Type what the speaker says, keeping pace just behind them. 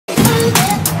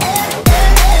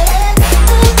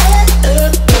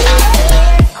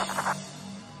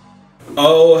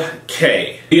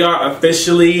Okay, we are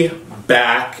officially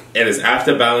back. It is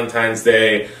after Valentine's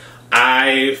Day.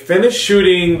 I finished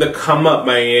shooting the Come Up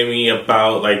Miami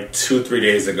about like 2-3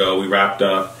 days ago. We wrapped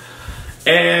up.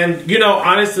 And, you know,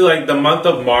 honestly, like the month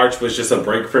of March was just a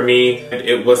break for me.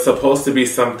 It was supposed to be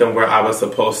something where I was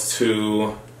supposed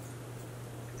to...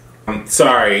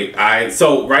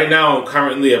 So right now I'm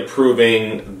currently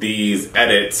approving these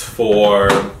edits for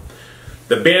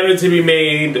the banner to be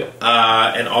made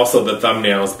and also the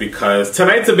thumbnails, because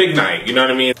tonight's a big night, you know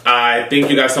what I mean? I thank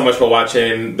you guys so much for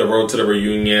watching The Road to the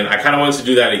Reunion. I kind of wanted to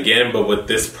do that again, but with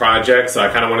this project, so I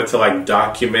kind of wanted to like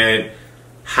document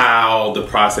how the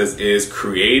process is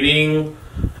creating,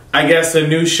 I guess, a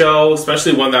new show,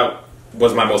 especially one that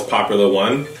was my most popular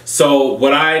one. So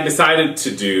what I decided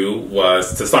to do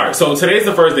was to start. So today's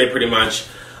the first day pretty much.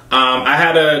 I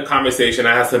had a conversation,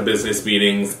 I had some business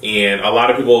meetings, and a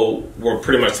lot of people were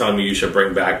pretty much telling me you should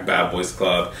bring back Bad Boys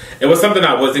Club. It was something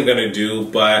I wasn't gonna do,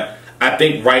 but I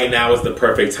think right now is the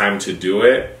perfect time to do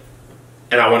it.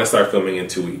 And I want to start filming in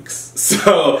 2 weeks.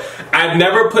 So I've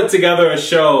never put together a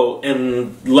show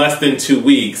in less than 2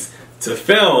 weeks to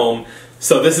film.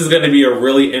 So this is going to be a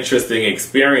really interesting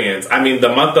experience. I mean, the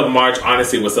month of March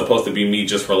honestly was supposed to be me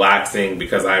just relaxing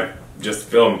because I've just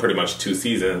filmed pretty much 2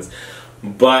 seasons.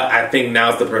 But I think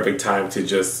now's the perfect time to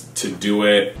do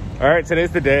it. All right,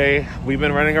 today's the day. We've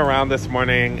been running around this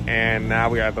morning and now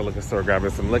we are at the liquor store grabbing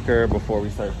some liquor before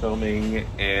we start filming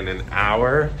in an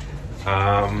hour.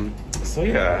 So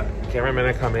yeah, cameramen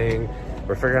are coming.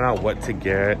 We're figuring out what to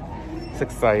get. It's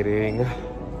exciting.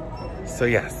 So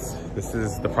yes, this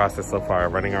is the process so far.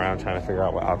 Running around trying to figure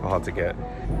out what alcohol to get.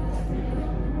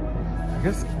 I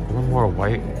guess one more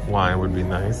white wine would be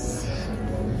nice.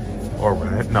 Or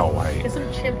red? No, white. Get some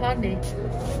chipotle.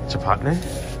 Chipotle?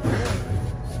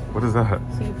 What is that?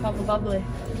 So you pop a bubbly.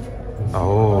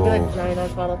 Oh. I'll do a giant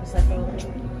ass bottle of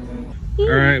Prosecco. All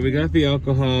right, we got the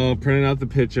alcohol, printed out the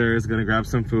pictures, gonna grab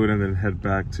some food and then head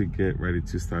back to get ready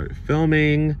to start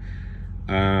filming.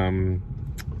 Yeah,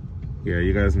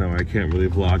 you guys know I can't really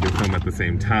vlog and film at the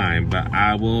same time, but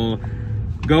I will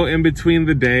go in between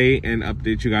the day and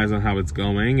update you guys on how it's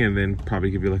going, and then probably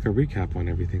give you like a recap on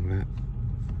everything that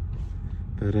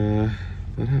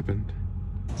happened.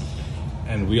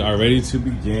 And we are ready to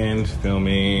begin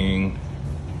filming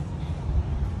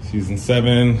season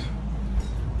 7.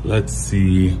 Let's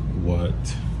see what...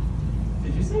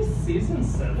 Did you say season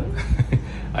 7?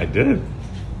 I did.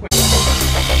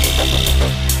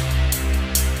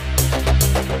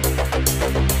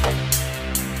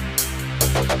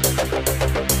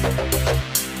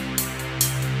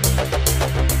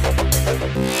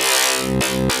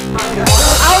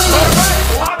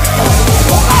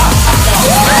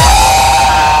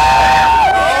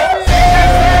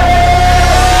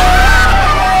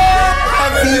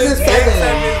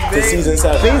 Season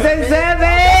 7. Season 7!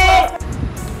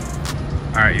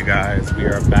 Alright, you guys, we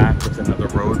are back with another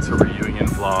Road to Reunion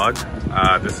vlog.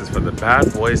 This is for the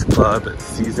Bad Boys Club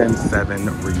Season 7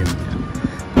 reunion.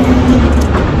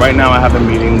 Right now I have a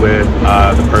meeting with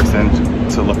the person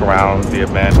to look around the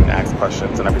event and ask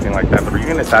questions and everything like that. The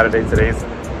reunion is Saturday, today's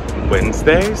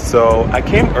Wednesday, so I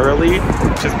came early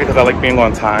just because I like being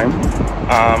on time.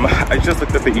 I just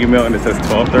looked at the email and it says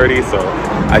 12:30, so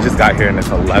I just got here and it's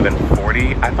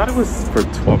 11:40. I thought it was for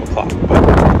 12 o'clock, but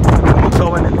I'm gonna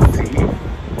go in and see.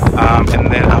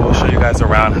 And then I will show you guys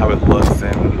around how it looks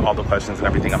and all the questions and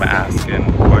everything I'm gonna ask. And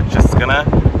we're just gonna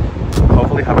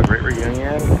hopefully have a great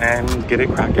reunion and get it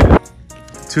cracking.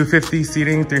 250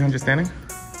 seating, 300 standing?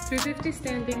 250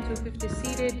 standing, 250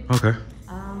 seated. Okay.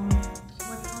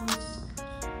 What comes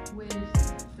with the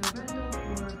rental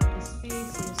for the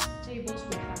space is tables.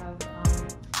 We have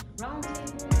round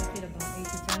tables that fit about 8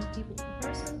 to 10 people per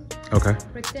person. Okay.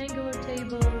 Rectangular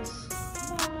tables,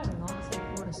 I don't know, I'd say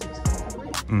 4 to 6 comfortably.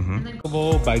 Mm-hmm. And then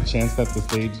By chance that the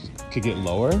stage could get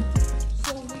lower?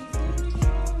 so we could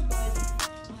get lower, but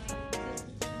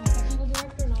my technical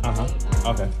director, not me,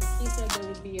 Okay. he said there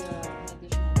would be an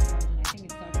additional charge, and I think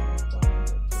it's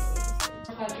 $500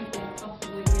 to 5 people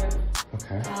comfortably here.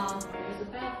 Okay. There's a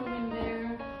bathroom in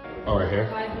there. Oh, right here?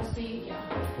 Privacy, yeah.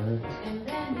 Perfect. And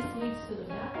then this leads to the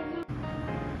bathroom.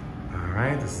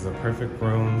 Alright, this is a perfect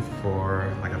room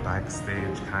for like a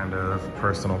backstage kind of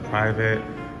personal private.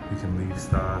 You can leave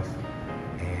stuff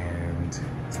and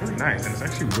it's really nice, and it's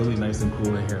actually really nice and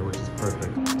cool in here, which is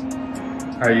perfect.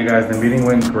 Alright, you guys, the meeting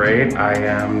went great. I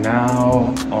am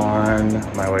now on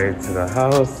my way to the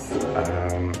house.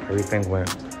 Everything went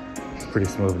pretty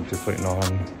smooth. I'm just waiting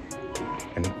on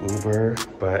an Uber,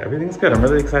 but everything's good. I'm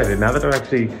really excited. Now that I've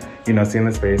actually, you know, seen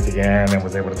the space again and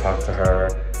was able to talk to her,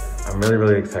 I'm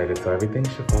really excited. So everything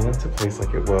should fall into place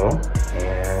like it will.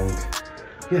 And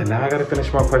yeah, now I gotta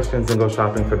finish more questions and go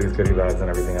shopping for these goodie bags and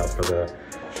everything else for the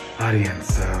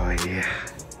audience. So yeah.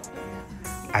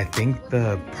 I think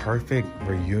the perfect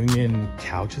reunion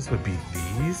couches would be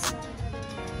these,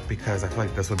 because I feel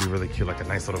like this would be really cute, like a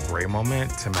nice little gray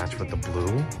moment to match with the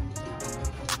blue.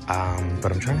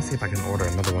 But I'm trying to see if I can order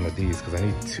another one of these, because I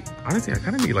need two. Honestly, I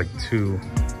kind of need like 2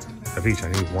 of each. I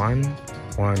need one.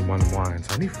 So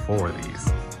I need 4 of these.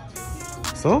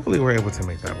 So hopefully we're able to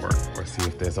make that work, or see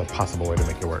if there's a possible way to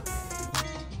make it work.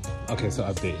 Okay, so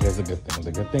update, here's the good thing.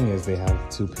 The good thing is they have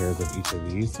 2 pairs of each of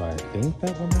these, so I think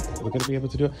that we're gonna be able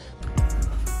to do it.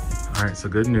 All right, so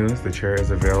good news, the chair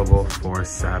is available for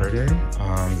Saturday.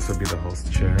 This would be the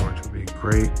host chair, which would be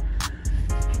great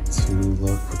to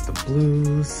look with the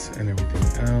blues and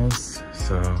everything else.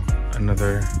 So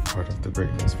another part of the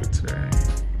great news for today.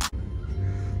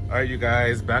 All right, you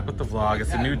guys, back with the vlog.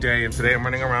 It's a new day, and today I'm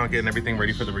running around getting everything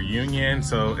ready for the reunion.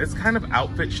 So it's kind of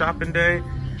outfit shopping day.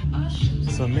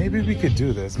 So maybe we could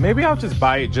do this. Maybe I'll just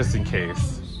buy it just in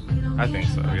case. I think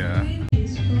so, yeah.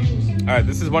 All right,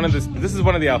 this is one of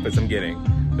the outfits I'm getting.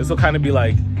 This will kind of be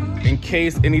like, in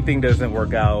case anything doesn't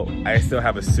work out, I still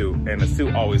have a suit, and a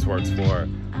suit always works for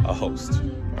a host.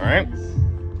 All right.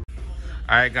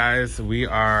 All right, guys, we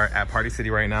are at Party City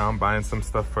right now. I'm buying some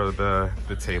stuff for the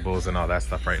tables and all that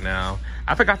stuff right now.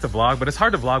 I forgot to vlog, but it's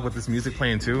hard to vlog with this music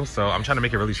playing too, so I'm trying to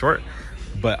make it really short.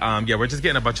 But yeah, we're just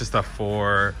getting a bunch of stuff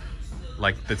for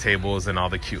like the tables and all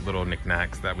the cute little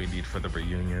knickknacks that we need for the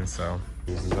reunion. So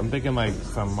I'm thinking like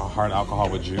some hard alcohol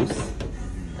with juice,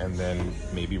 and then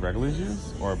maybe regular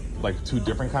juice, or like 2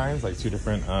 different kinds, like 2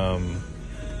 different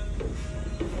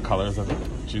colors of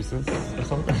juices or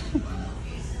something.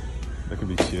 That could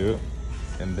be cute.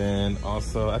 And then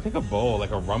also, I think a bowl,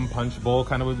 like a rum punch bowl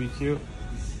kind of would be cute.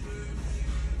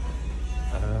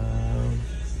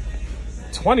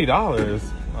 $20?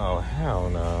 Oh, hell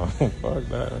no. Fuck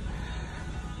that.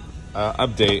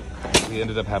 Update. We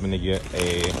ended up having to get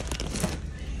a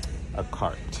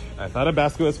cart. I thought a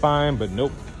basket was fine, but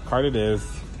nope. Cart it is.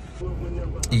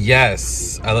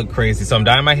 Yes, I look crazy. So I'm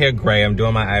dyeing my hair gray. I'm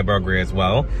doing my eyebrow gray as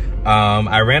well.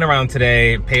 I ran around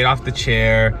today, paid off the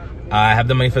chair. I have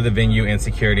the money for the venue and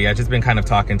security. I've just been kind of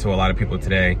talking to a lot of people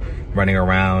today, running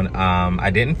around.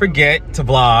 I didn't forget to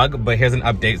vlog, but here's an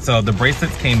update. So the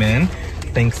bracelets came in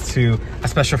thanks to a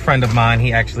special friend of mine.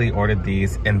 He actually ordered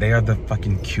these, and they are the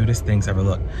fucking cutest things ever.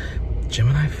 Look,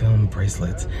 Gemini Filmz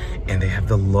bracelets, and they have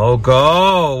the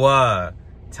logo.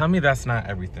 Tell me that's not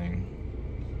everything,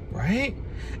 right?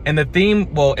 And the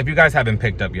theme, well, if you guys haven't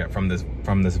picked up yet from this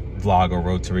vlog or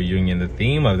road to reunion, the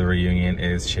theme of the reunion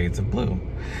is shades of blue.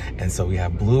 And so we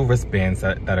have blue wristbands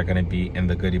that are gonna be in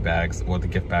the goodie bags or the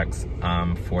gift bags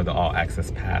for the all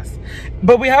access pass.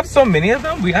 But we have so many of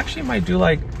them, we actually might do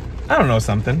like, I don't know,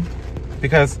 something,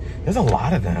 because there's a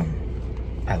lot of them.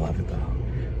 I love it though.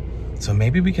 So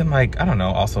maybe we can like, I don't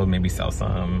know, also maybe sell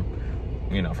some,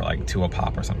 you know, for like $2 a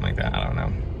pop or something like that.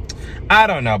 I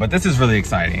don't know, but this is really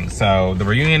exciting. So the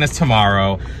reunion is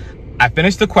tomorrow. I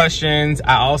finished the questions.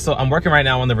 I'm working right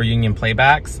now on the reunion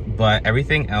playbacks, but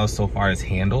everything else so far is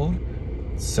handled.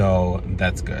 So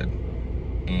that's good.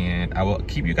 And I will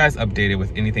keep you guys updated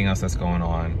with anything else that's going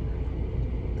on.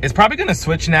 It's probably gonna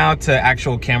switch now to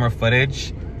actual camera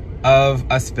footage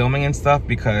of us filming and stuff,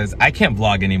 because I can't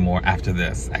vlog anymore after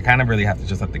this. I kind of really have to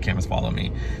just let the cameras follow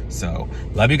me. So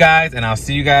love you guys, and I'll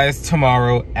see you guys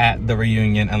tomorrow at the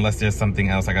reunion, unless there's something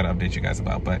else I gotta update you guys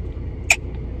about. But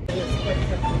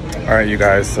all right, you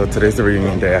guys, so today's the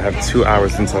reunion day. I have 2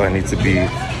 hours until I need to be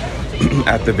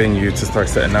at the venue to start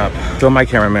setting up. So my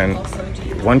cameraman,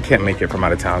 one can't make it from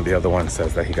out of town. The other one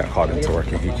says that he got called into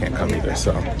work and he can't come either.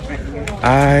 So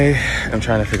I am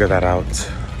trying to figure that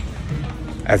out,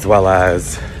 as well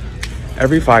as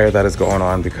every fire that is going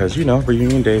on, because, you know,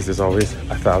 reunion days, there's always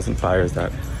 1,000 fires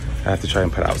that I have to try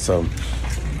and put out. So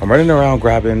I'm running around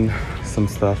grabbing some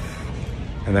stuff,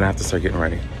 and then I have to start getting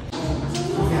ready.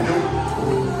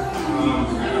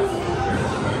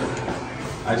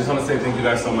 I just want to say thank you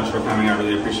guys so much for coming. I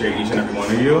really appreciate each and every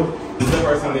one of you. This is the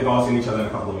first time they've all seen each other in a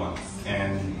couple of months,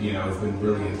 and, you know, it's been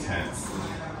really intense.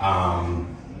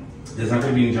 There's not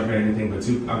going to be any jumping or anything, but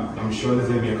I'm sure there's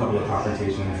going to be a couple of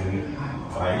confrontations and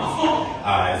fights.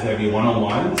 It's going to be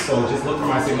one-on-one, so just look for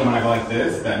my signal when I go like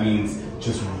this. That means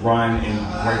just run and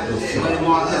break those 2.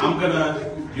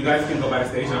 You guys can go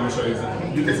backstage and I'm going to show you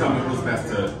something. You can tell me who's best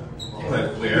to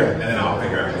put where, and then I'll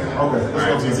figure everything out. Okay. All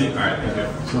right, easy. All right, thank you.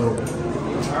 So,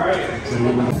 all right.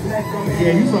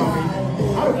 Yeah, you saw me.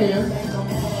 I don't care.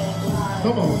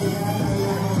 Come on.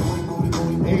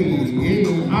 Hey, hey,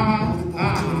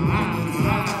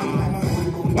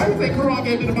 Why you say Karon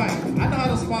gave me the mic. I know how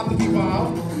to spot the people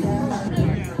out.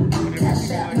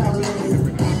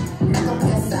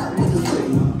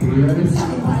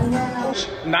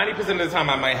 90% of the time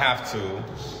I might have to.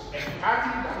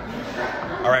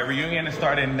 All right, reunion is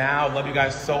starting now. Love you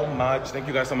guys so much. Thank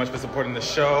you guys so much for supporting the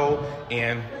show,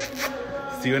 and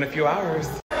see you in a few hours.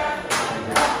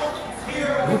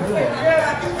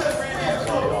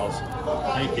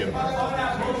 Thank you.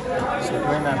 So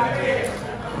during that day,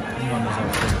 anyone was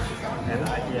upstairs. And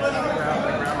I grabbed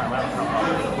my laptop off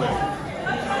real quick.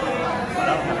 But I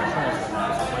don't have a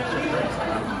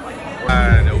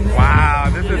phone. Wow,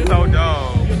 this is so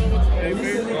dope.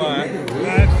 I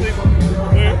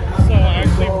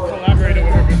actually collaborated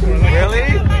with her before. Like, Really?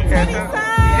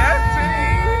 Yes,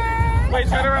 please. Wait,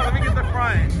 turn around. Let me get the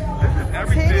front. This is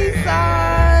everything.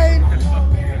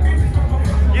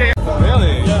 Yeah.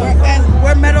 Really? Yeah.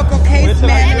 We're medical case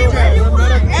managers.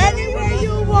 Anywhere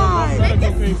you want. Make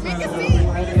a seat.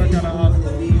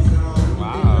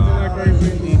 Wow.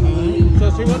 so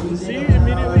she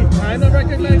immediately kind of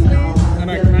recognized me, and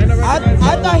I kind of recognized her.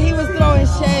 I thought he was throwing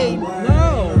shade.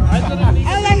 No, I didn't need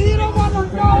I like you don't want to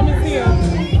throw shade.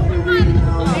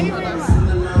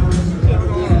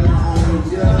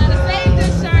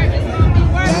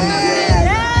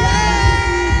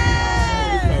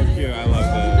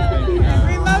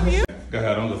 Go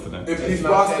ahead, I'm listening. If these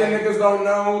Boston niggas don't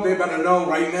know, they better know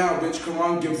right now, bitch.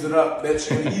 Karon gives it up,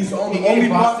 bitch. And he's the only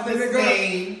Boston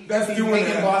nigga that's doing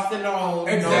that. Boston known.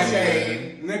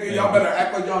 Exactly. Nigga, y'all better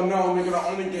act like y'all know. Nigga, the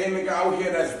only gay nigga out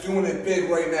here that's doing it big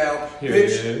right now.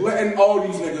 Bitch, letting all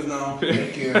these niggas know.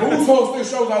 Thank you. Who's hosting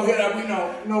shows out here that we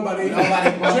know? Nobody.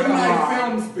 Gemini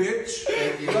Filmz, bitch.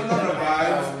 Don't know the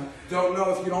vibes. Don't know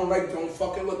if you don't like, don't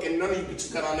fucking look, and none of you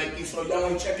bitches got on Nike, so y'all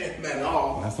ain't checking him at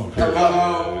all. That's on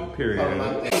period.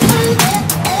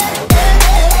 Period.